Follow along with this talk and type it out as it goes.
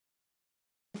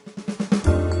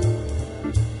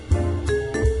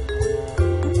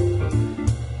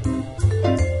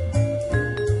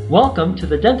Welcome to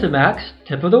the DentiMax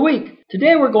Tip of the Week.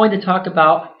 Today we're going to talk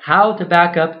about how to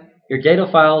back up your data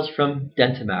files from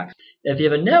DentiMax. If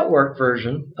you have a network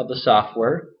version of the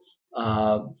software,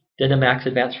 DentiMax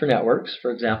Advanced for Networks,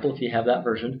 for example, if you have that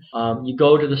version, you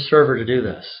go to the server to do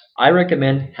this. I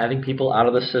recommend having people out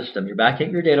of the system. You're backing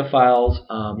up your data files.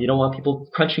 You don't want people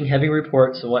crunching heavy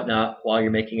reports and whatnot while you're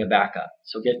making a backup.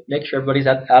 So make sure everybody's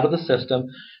out of the system.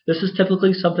 This is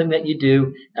typically something that you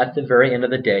do at the very end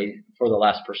of the day before the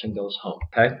last person goes home.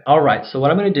 Okay. All right. So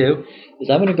what I'm going to do is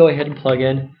I'm going to go ahead and plug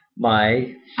in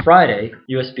my Friday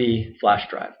USB flash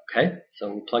drive. Okay.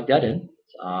 So we plug that in.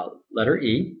 Letter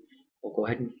E. We'll go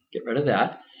ahead and get rid of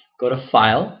that. Go to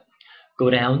File. Go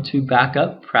down to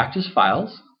Backup Practice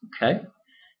Files. Okay.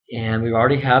 And we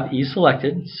already have E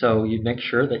selected, so you make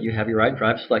sure that you have your right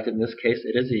drive selected. In this case,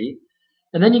 it is E.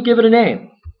 And then you give it a name.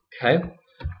 Okay.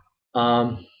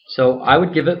 So I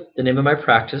would give it the name of my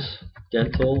practice,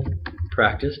 Dental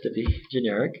Practice, to be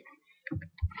generic.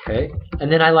 Okay. And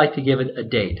then I like to give it a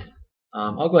date.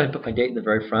 I'll go ahead and put my date in the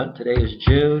very front. Today is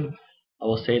June. I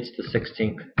will say it's the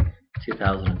 16th,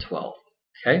 2012.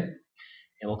 Okay. And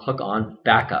we'll click on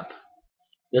Backup.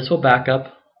 This will back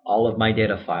up all of my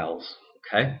data files.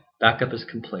 Okay. Backup is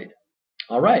complete.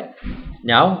 All right.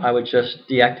 Now I would just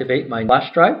deactivate my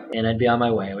flash drive and I'd be on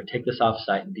my way. I would take this off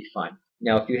site and be fine.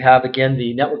 Now if you have, again,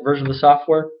 the network version of the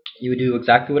software, you would do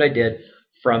exactly what I did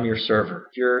from your server.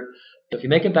 If you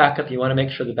make a backup, you want to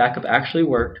make sure the backup actually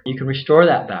worked. You can restore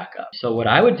that backup. So what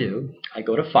I would do, I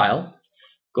go to File,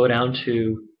 go down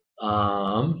to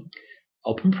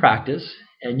Open Practice,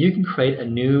 and you can create a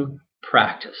new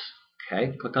practice.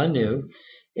 Okay, click on New,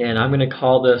 and I'm going to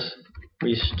call this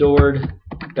Restored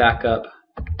Backup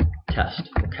Test.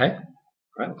 Okay,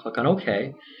 all right, we'll click on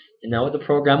OK, and now what the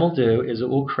program will do is it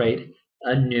will create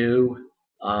a new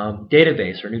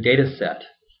database or a new data set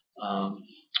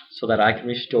so that I can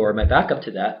restore my backup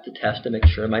to that to test to make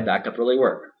sure my backup really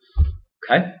worked.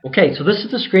 Okay, okay, so this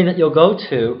is the screen that you'll go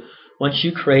to once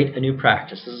you create a new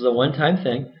practice. This is a one-time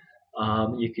thing.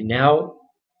 You can now,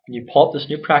 when you pull up this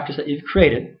new practice that you've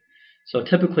created, so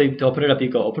typically to open it up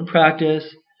you go Open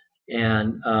Practice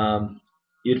and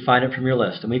you'd find it from your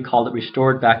list, and we called it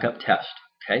Restored Backup Test.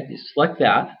 Okay, you select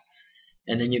that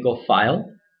and then you go File,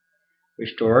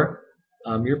 Restore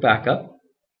your backup.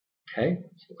 Okay,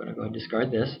 so we're going to go ahead and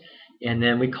discard this, and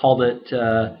then we called it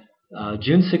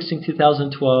June 16,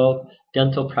 2012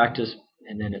 Dental Practice,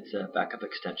 and then it's a backup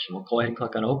extension. We'll go ahead and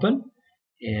click on Open,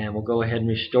 and we'll go ahead and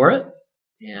restore it,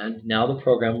 and now the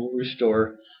program will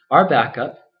restore our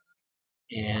backup,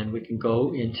 and we can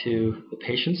go into the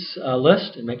patients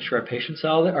list and make sure our patients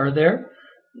are there.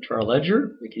 Into our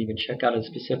ledger, we can even check out a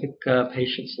specific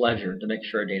patient's ledger to make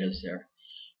sure our data is there.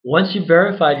 Once you've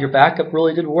verified your backup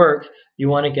really did work, you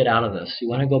want to get out of this. You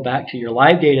want to go back to your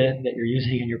live data that you're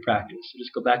using in your practice. So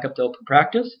just go back up to Open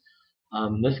Practice.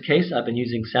 In this case, I've been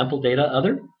using Sample Data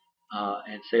Other,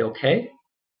 and say OK,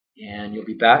 and you'll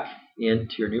be back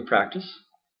into your new practice.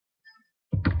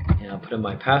 And I'll put in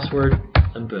my password,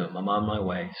 and boom, I'm on my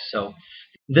way. So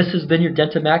this has been your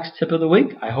DentiMax Tip of the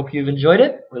Week. I hope you've enjoyed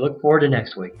it. We look forward to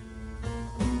next week.